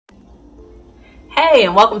Hey,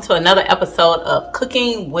 and welcome to another episode of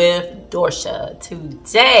Cooking with Dorsha.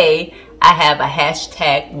 Today, I have a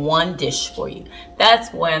hashtag one dish for you.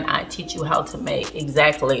 That's when I teach you how to make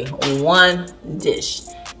exactly one dish.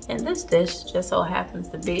 And this dish just so happens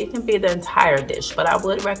to be, it can be the entire dish, but I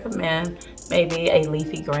would recommend maybe a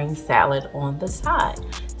leafy green salad on the side.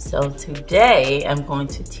 So today, I'm going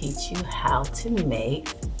to teach you how to make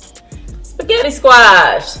spaghetti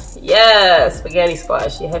squash. Yes, spaghetti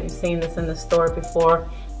squash. Have you seen this in the store before?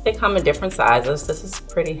 They come in different sizes. This is a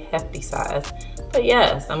pretty hefty size. But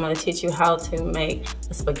yes, I'm going to teach you how to make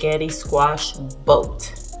a spaghetti squash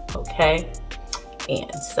boat. Okay?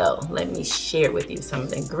 And so let me share with you some of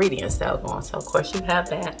the ingredients that are going. So of course you have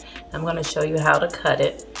that. I'm going to show you how to cut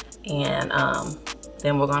it. And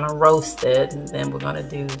then we're going to roast it. And then we're going to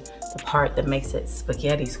do the part that makes it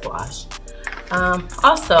spaghetti squash.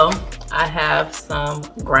 Also, I have some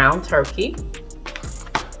ground turkey,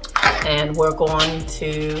 and we're going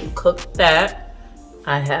to cook that.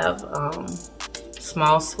 I have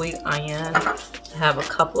small sweet onion. I have a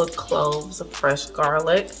couple of cloves of fresh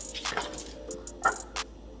garlic,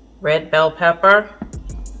 red bell pepper.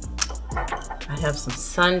 I have some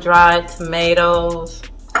sun-dried tomatoes,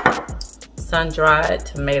 sun-dried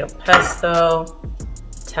tomato pesto,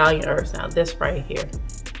 Italian herbs. Now this right here,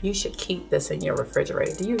 you should keep this in your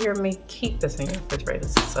refrigerator. Do you hear me? Keep this in your refrigerator.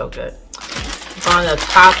 This is so good. I'm going to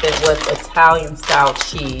top it with Italian style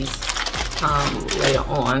cheese later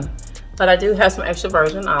on. But I do have some extra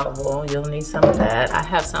virgin olive oil. You'll need some of that. I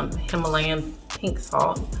have some Himalayan pink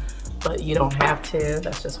salt, but you don't have to.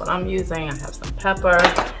 That's just what I'm using. I have some pepper.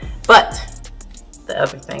 But the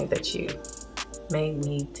other thing that you may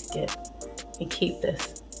need to get and keep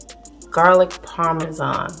this, garlic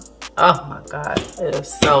parmesan. Oh my God, it is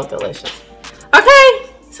so delicious. Okay,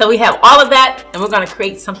 so we have all of that, and we're gonna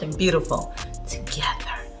create something beautiful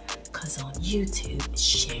together. Because on YouTube,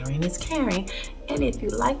 sharing is caring. And if you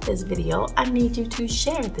like this video, I need you to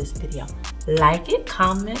share this video. Like it,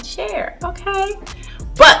 comment, share, okay?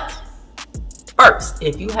 But first,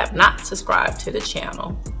 if you have not subscribed to the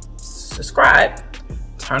channel, subscribe.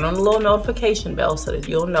 Turn on the little notification bell so that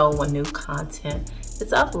you'll know when new content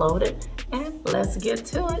is uploaded. And let's get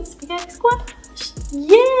to it. Spaghetti squash.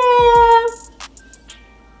 Yeah!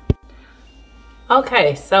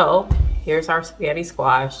 Okay, so here's our spaghetti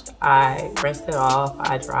squash. I rinsed it off.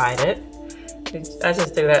 I dried it. I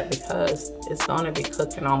just do that because it's going to be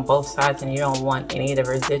cooking on both sides and you don't want any of the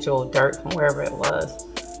residual dirt from wherever it was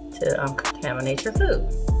to contaminate your food.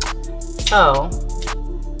 So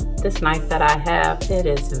this knife that I have, it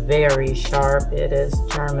is very sharp. It is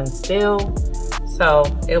German steel. So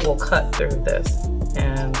it will cut through this,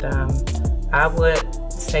 and I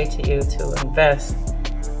would say to you to invest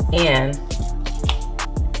in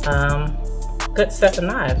good set of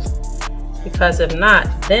knives, because if not,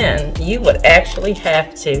 then you would actually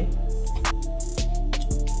have to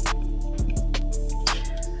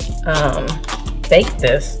bake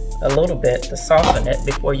this a little bit to soften it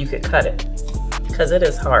before you could cut it, because it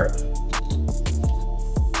is hard.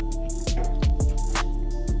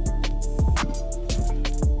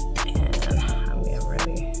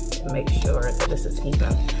 Make sure that this is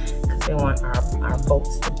even, because we want our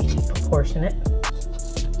boats to be proportionate.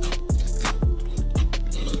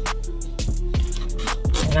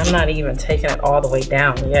 And I'm not even taking it all the way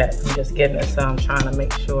down yet. I'm just getting it, so I'm trying to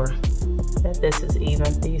make sure that this is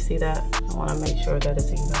even. Do you see that? I want to make sure that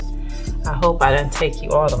it's even. I hope I didn't take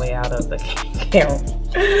you all the way out of the camera.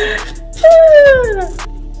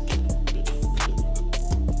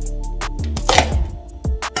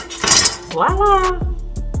 Voila!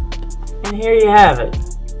 And here you have it.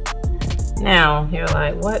 Now, you're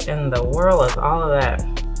like, what in the world is all of that?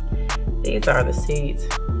 These are the seeds.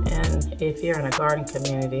 And if you're in a garden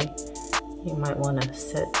community, you might want to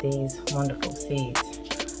set these wonderful seeds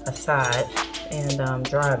aside and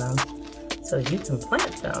dry them so you can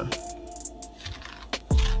plant them.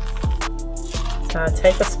 So I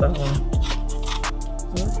take a spoon.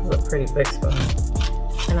 This is a pretty big spoon.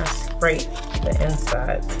 And I scrape the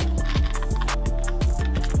insides.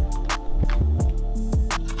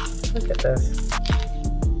 Look at this.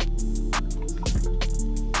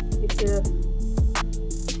 You see this?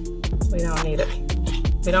 We don't need it.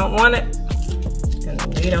 We don't want it, and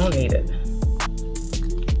we don't need it.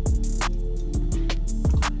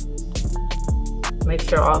 Make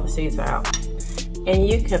sure all the seeds are out. And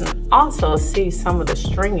you can also see some of the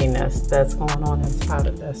stringiness that's going on inside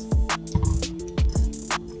of this.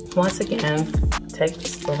 Once again, take the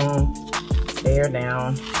spoon, bear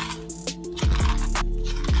down.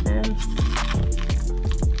 And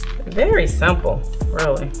very simple,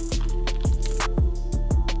 really.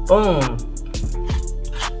 Boom.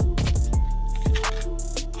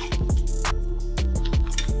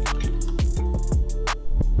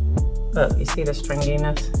 Look, you see the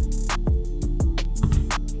stringiness?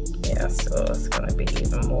 Yeah, so it's gonna be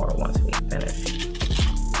even more once we finish.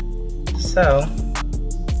 So,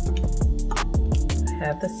 I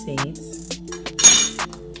have the seeds.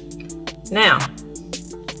 Now,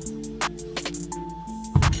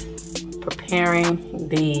 preparing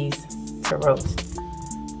these to roast.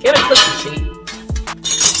 Get a cookie sheet.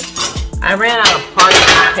 I ran out of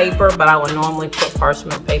parchment paper, but I would normally put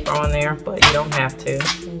parchment paper on there, but you don't have to.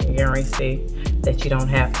 You can already see that you don't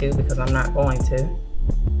have to because I'm not going to.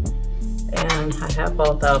 And I have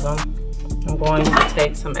both of them. I'm going to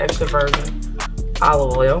take some extra virgin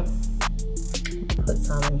olive oil. Put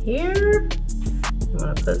some in here. I'm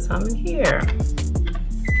going to put some in here.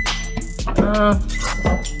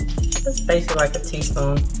 It's basically like a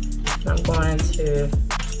teaspoon. And I'm going to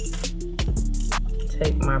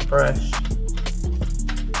take my brush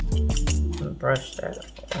and brush that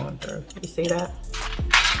on through. You see that?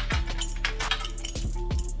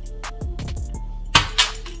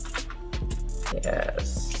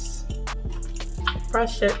 Yes.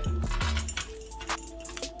 Brush it.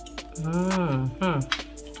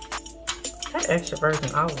 That extra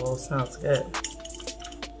virgin olive oil smells good.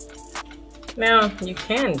 Now, you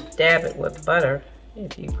can dab it with butter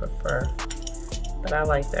if you prefer, but I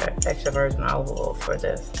like that extra virgin olive oil for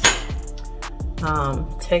this.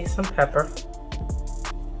 Take some pepper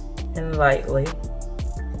and lightly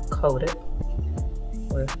coat it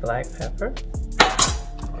with black pepper.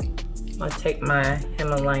 I'm gonna take my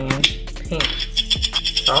Himalayan pink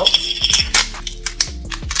salt.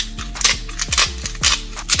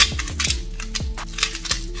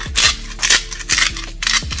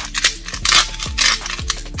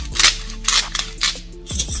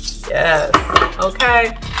 Yes,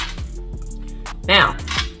 okay. Now,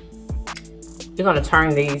 you're gonna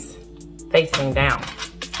turn these facing down.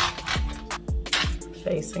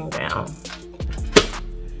 Facing down.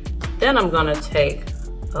 Then I'm gonna take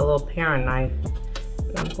a little paring knife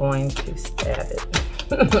and I'm going to stab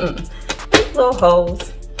it. Little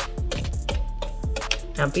holes.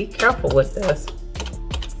 Now be careful with this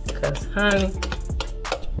because, honey,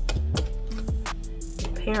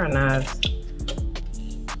 paring knives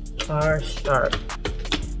are sharp.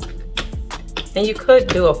 And you could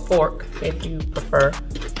do a fork if you prefer.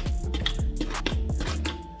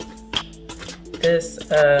 This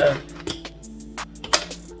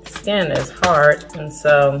skin is hard, and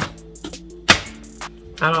so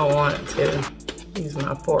I don't want to use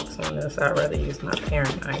my forks on this. I'd rather use my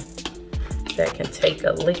paring knife that can take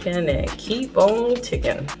a licking and keep on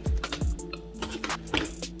ticking.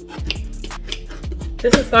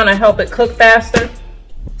 This is going to help it cook faster.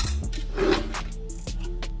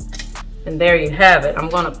 And there you have it. I'm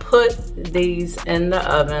going to put these in the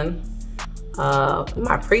oven,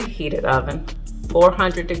 my preheated oven,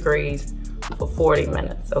 400 degrees for 40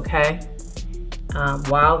 minutes, okay?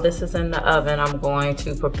 While this is in the oven, I'm going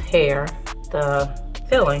to prepare the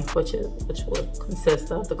filling, which will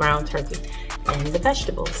consist of the ground turkey and the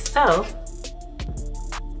vegetables. So,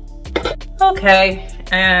 okay,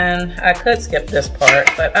 and I could skip this part,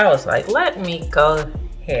 but I was like, let me go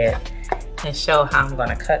ahead and show how I'm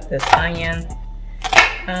gonna cut this onion,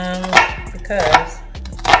 because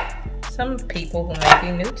some people who may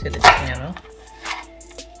be new to the channel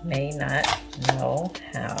may not know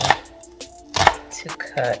how to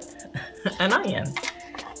cut an onion.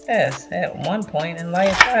 Yes, at one point in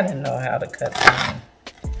life I didn't know how to cut an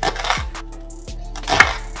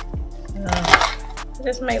onion.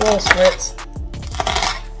 Just make little slits,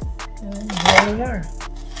 and here we are.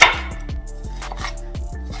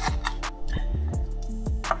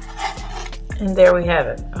 And there we have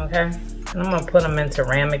it, okay? And I'm gonna put them into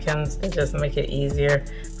ramekins to just make it easier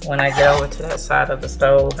when I get over to that side of the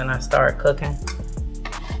stove and I start cooking.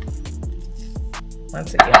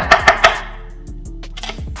 Once again.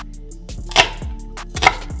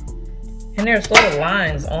 And there's little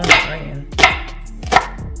lines on the onion.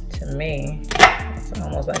 To me, it's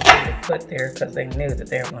almost like they were put there because they knew that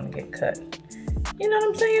they were gonna get cut. You know what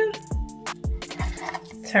I'm saying?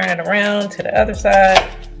 Turn it around to the other side.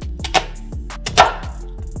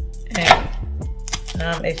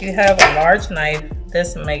 If you have a large knife,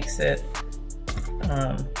 this makes it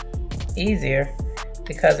easier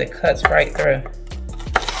because it cuts right through.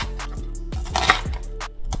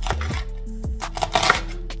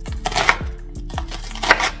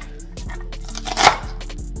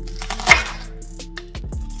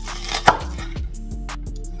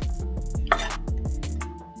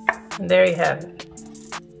 And there you have it.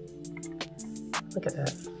 Look at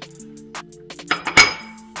that.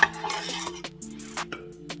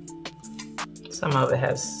 some of it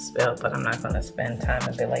has spilled, but I'm not gonna spend time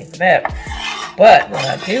and delay for that. But what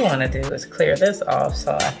I do wanna do is clear this off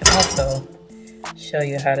so I can also show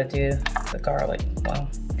you how to do the garlic. Well,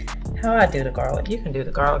 how I do the garlic. You can do the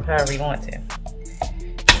garlic however you want to.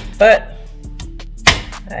 But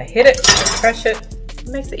I hit it, I crush it. It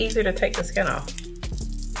makes it easier to take the skin off.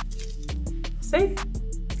 See?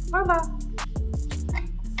 Voila.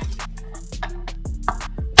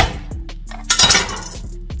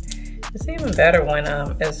 It's even better when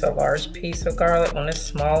it's a large piece of garlic. When it's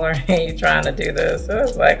smaller and you're trying to do this, so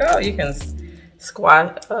it's like, oh, you can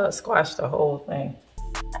squash the whole thing.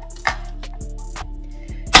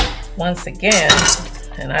 Once again,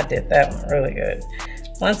 and I did that one really good.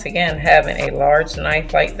 Once again, having a large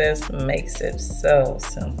knife like this makes it so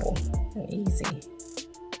simple and easy.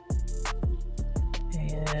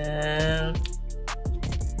 And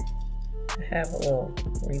I have a little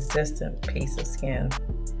resistant piece of skin.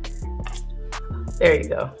 There you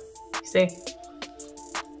go. You see?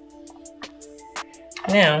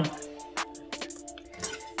 Now,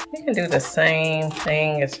 you can do the same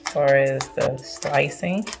thing as far as the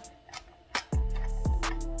slicing.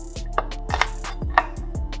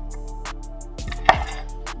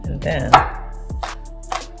 And then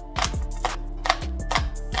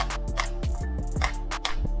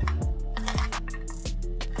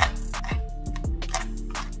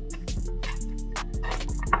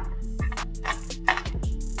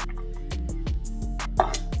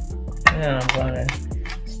I'm going to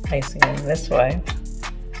slice it in this way.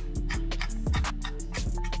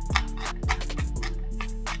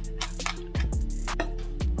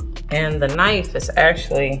 And the knife is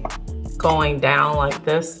actually going down like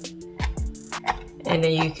this. And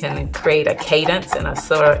then you can create a cadence and a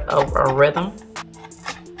sort of a rhythm.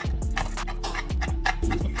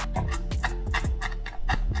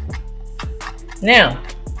 Now,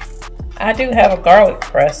 I do have a garlic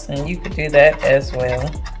press, and you could do that as well.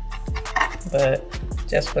 But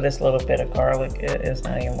just for this little bit of garlic, it is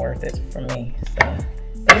not even worth it for me. So,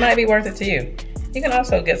 but it might be worth it to you. You can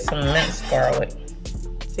also get some minced garlic.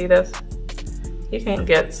 See this? You can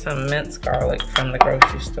get some minced garlic from the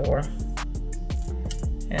grocery store,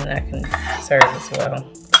 and that can serve as well.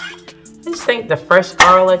 I just think the fresh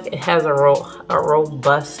garlic, it has a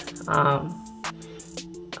robust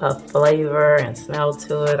flavor and smell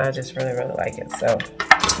to it. I just really like it. So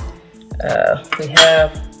we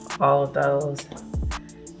have all of those,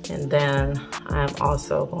 and then I'm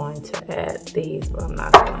also going to add these, but I'm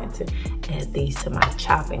not going to add these to my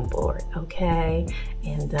chopping board, okay?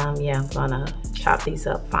 And yeah, I'm gonna chop these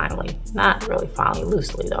up finely, not really finely,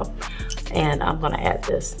 loosely though, and I'm gonna add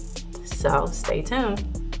this, so stay tuned.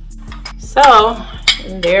 So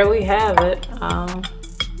there we have it.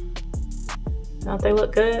 Don't they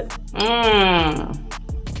look good?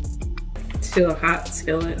 To a hot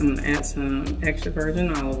skillet, I'm gonna add some extra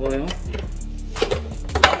virgin olive oil.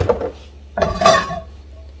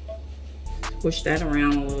 Push that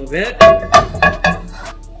around a little bit.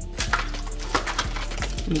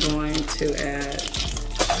 I'm going to add,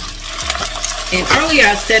 and earlier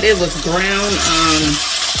I said it was ground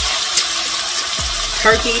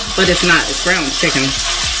turkey, but it's not, it's ground chicken.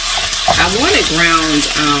 I wanted ground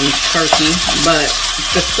turkey, but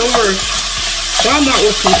the Walmart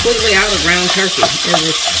was completely out of ground turkey. It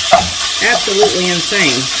was absolutely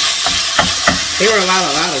insane. They were a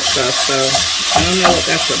lot of stuff, so I don't know what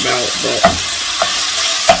that's about, but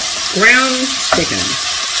ground chicken.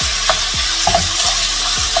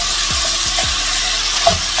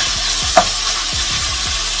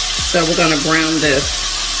 So we're going to brown this,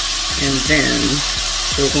 and then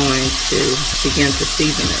we're going to begin to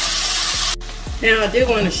season it. Now I do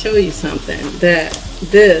want to show you something, that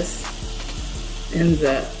this ends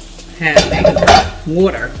up having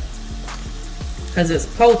water because it's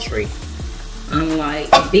poultry, unlike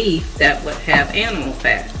beef that would have animal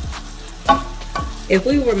fat. If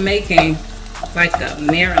we were making like a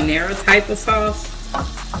marinara type of sauce,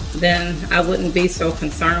 then I wouldn't be so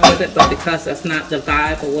concerned with it, but because that's not the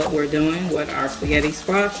vibe of what we're doing with our spaghetti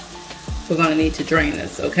squash, we're going to need to drain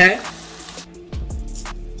this, okay?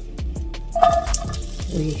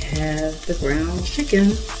 We have the ground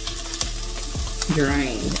chicken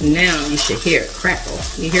drained. Now you should hear it crackle.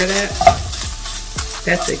 You hear that?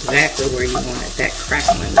 That's exactly where you want it, that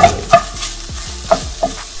crackling noise.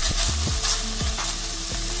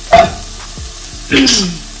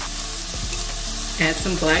 Add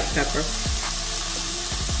some black pepper.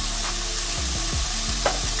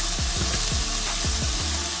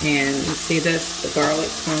 And you see this, the garlic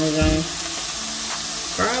parmesan?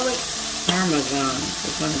 Garlic parmesan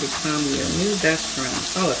is going to become your new best friend.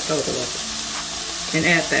 Oh, it's so delicious. And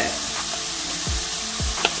add that.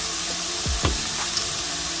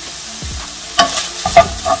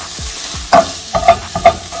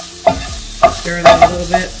 stir that a little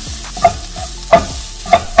bit.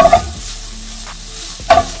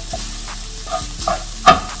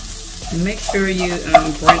 And make sure you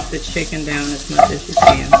break the chicken down as much as you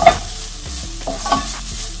can.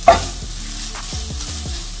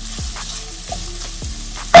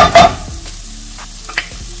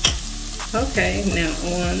 Okay, now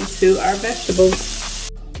on to our vegetables.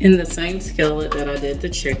 In the same skillet that I did the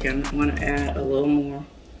chicken, I'm going to add a little more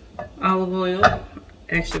olive oil,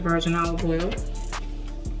 extra virgin olive oil.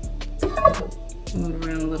 Move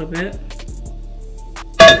around a little bit.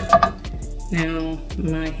 Now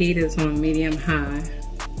my heat is on medium high,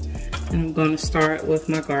 and I'm going to start with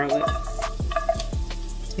my garlic.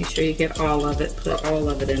 Make sure you get all of it, put all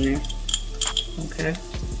of it in there. Okay.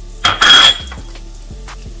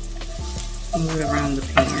 Move it around the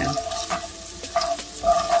pan.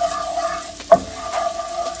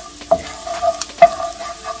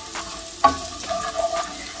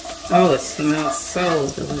 Oh, it smells so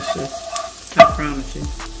delicious, I promise you.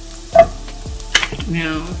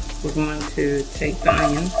 Now we're going to take the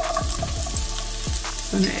onion.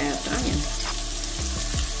 I'm going to add the onion.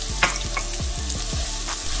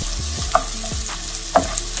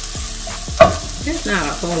 There's not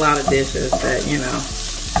a whole lot of dishes that, you know,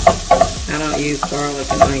 I don't use garlic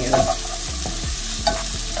and onion,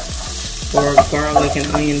 or garlic and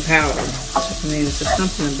onion powder. I mean, it's just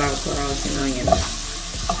something about garlic and onion.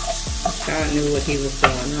 God knew what he was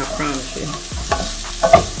doing, I promise you.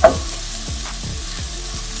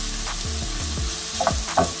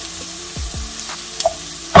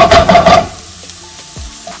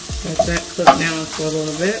 Let that cook down for a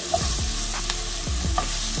little bit.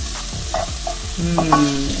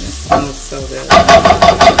 It smells so good.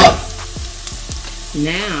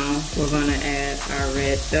 Now we're going to add our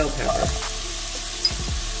red bell pepper.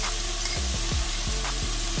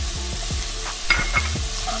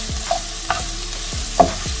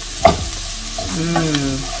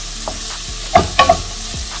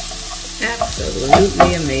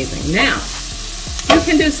 Absolutely amazing. Now, you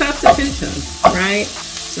can do substitutions, right?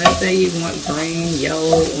 Let's say you want green,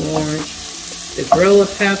 yellow, orange, the gorilla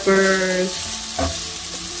peppers,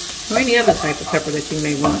 or any other type of pepper that you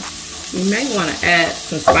may want. You may want to add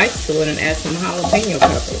some spice to it and add some jalapeno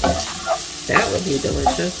peppers. That would be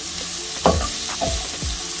delicious.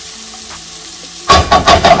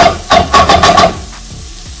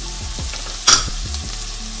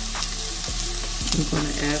 I'm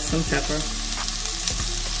going to add some pepper.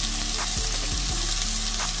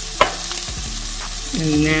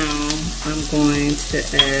 And now I'm going to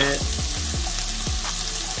add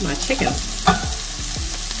my chicken.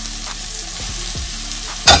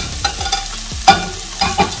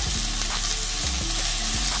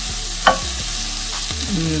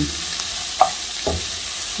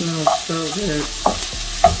 Smells so good.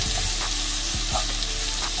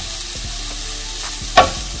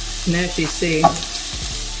 And as you see,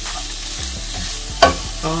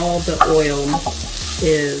 all the oil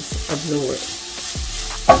is absorbed.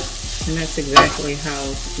 And that's exactly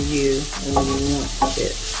how you want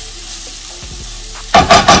it.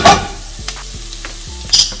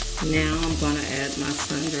 Now I'm going to add my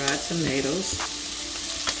sun-dried tomatoes.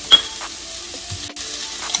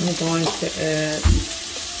 I'm going to add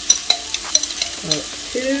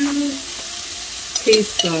 2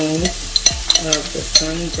 teaspoons of the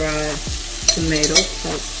sun-dried tomato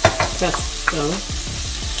pesto,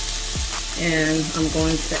 and I'm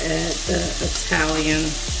going to add the Italian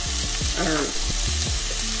herbs.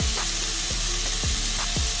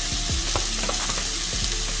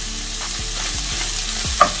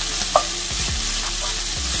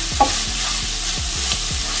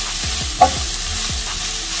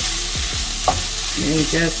 And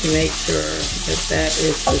just make sure that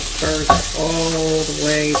is dispersed all the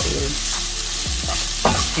way through.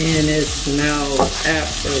 And it smells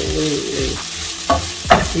absolutely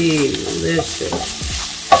delicious.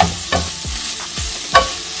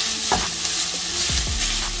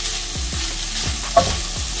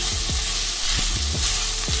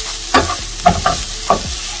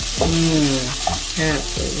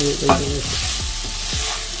 Absolutely delicious.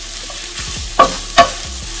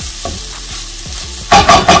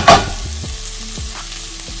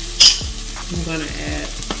 I'm going to add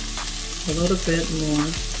a little bit more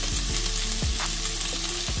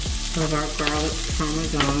of our garlic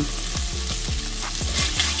parmesan.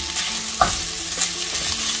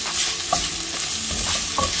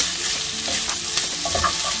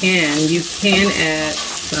 And you can add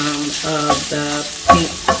some of the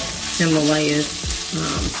pink Himalayan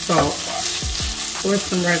salt, or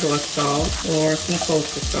some regular salt, or some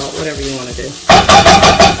kosher salt, whatever you want to do.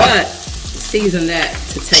 But season that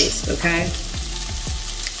to taste, okay?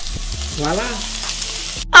 Voila.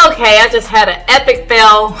 Okay, I just had an epic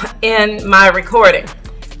fail in my recording.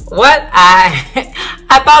 What I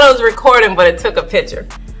thought it was recording, but it took a picture.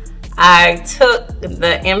 I took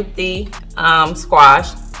the empty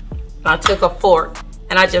squash, I took a fork,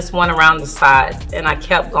 and I just went around the sides, and I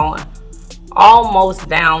kept going almost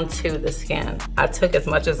down to the skin. I took as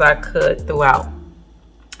much as I could throughout,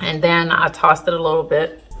 and then I tossed it a little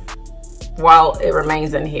bit while it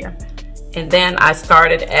remains in here. And then I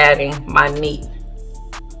started adding my meat.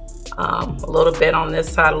 A little bit on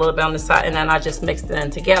this side, a little bit on this side, and then I just mixed it in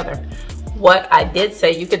together. What I did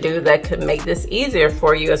say you could do that could make this easier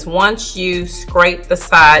for you is once you scrape the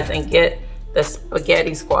sides and get the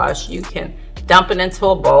spaghetti squash, you can dump it into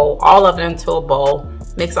a bowl, all of it into a bowl,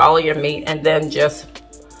 mix all of your meat, and then just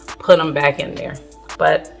put them back in there.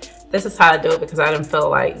 But this is how I do it because I didn't feel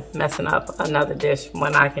like messing up another dish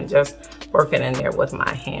when I can just work it in there with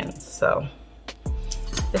my hands. So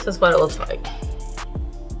this is what it looks like.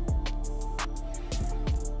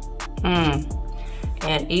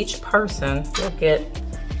 And each person will get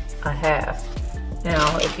a half.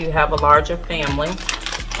 Now, if you have a larger family,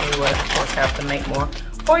 you would of course have to make more,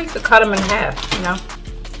 or you could cut them in half, you know.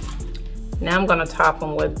 Now I'm gonna top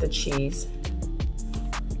them with the cheese.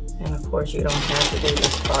 And of course you don't have to do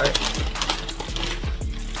this part.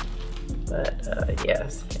 But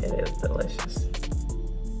yes, it is delicious.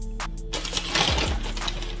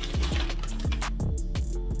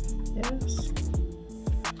 Yes.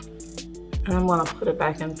 And I'm gonna put it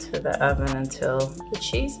back into the oven until the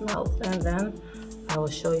cheese melts, and then I will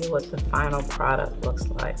show you what the final product looks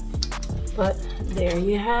like. But there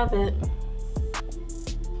you have it.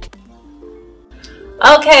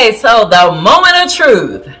 Okay, so the moment of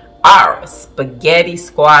truth, our spaghetti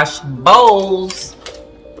squash bowls.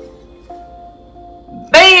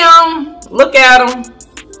 Bam! Look at them.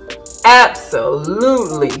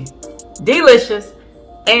 Absolutely delicious,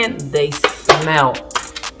 and they smell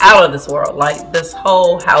out of this world. Like this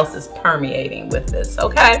whole house is permeating with this.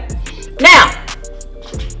 Okay, now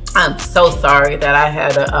I'm so sorry that I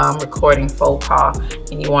had a recording faux pas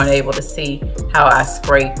and you weren't able to see how I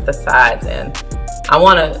scraped the sides. And I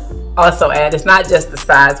want to also add, it's not just the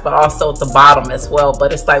sides but also the bottom as well.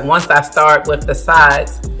 But it's like once I start with the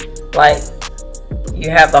sides, like you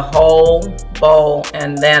have the whole bowl,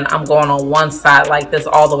 and then I'm going on one side like this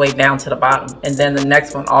all the way down to the bottom, and then the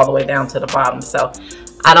next one all the way down to the bottom. So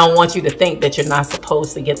I don't want you to think that you're not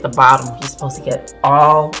supposed to get the bottom. You're supposed to get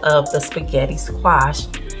all of the spaghetti squash.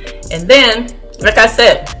 And then, like I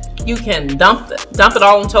said, you can dump it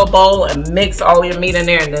all into a bowl and mix all your meat in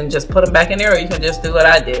there and then just put them back in there, or you can just do what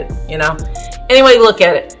I did, you know. Anyway, look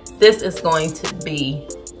at it. This is going to be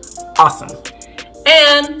awesome.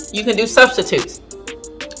 And you can do substitutes.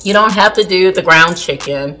 You don't have to do the ground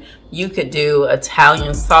chicken. You could do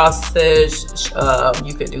Italian sausage.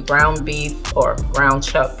 You could do ground beef or ground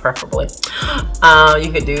chuck, preferably.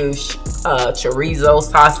 You could do chorizo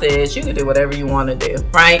sausage. You could do whatever you want to do,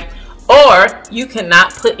 right? Or you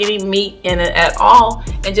cannot put any meat in it at all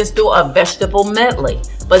and just do a vegetable medley,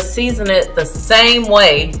 but season it the same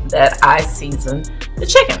way that I season the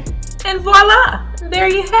chicken. And voila, there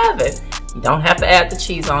you have it. You don't have to add the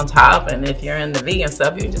cheese on top, and if you're in the vegan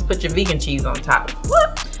stuff, you can just put your vegan cheese on top.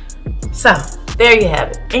 What? So there you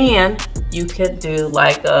have it. And you could do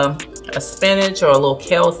like a spinach or a little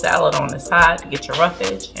kale salad on the side to get your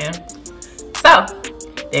roughage. And so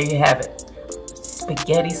there you have it.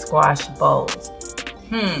 Spaghetti squash bowls.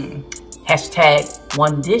 Hashtag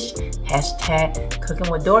one dish. Hashtag cooking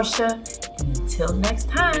with Dorsha. And until next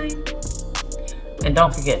time. And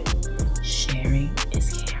don't forget, sharing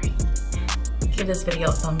is caring. Give this video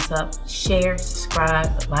a thumbs up, share,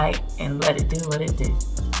 subscribe, like, and let it do what it do.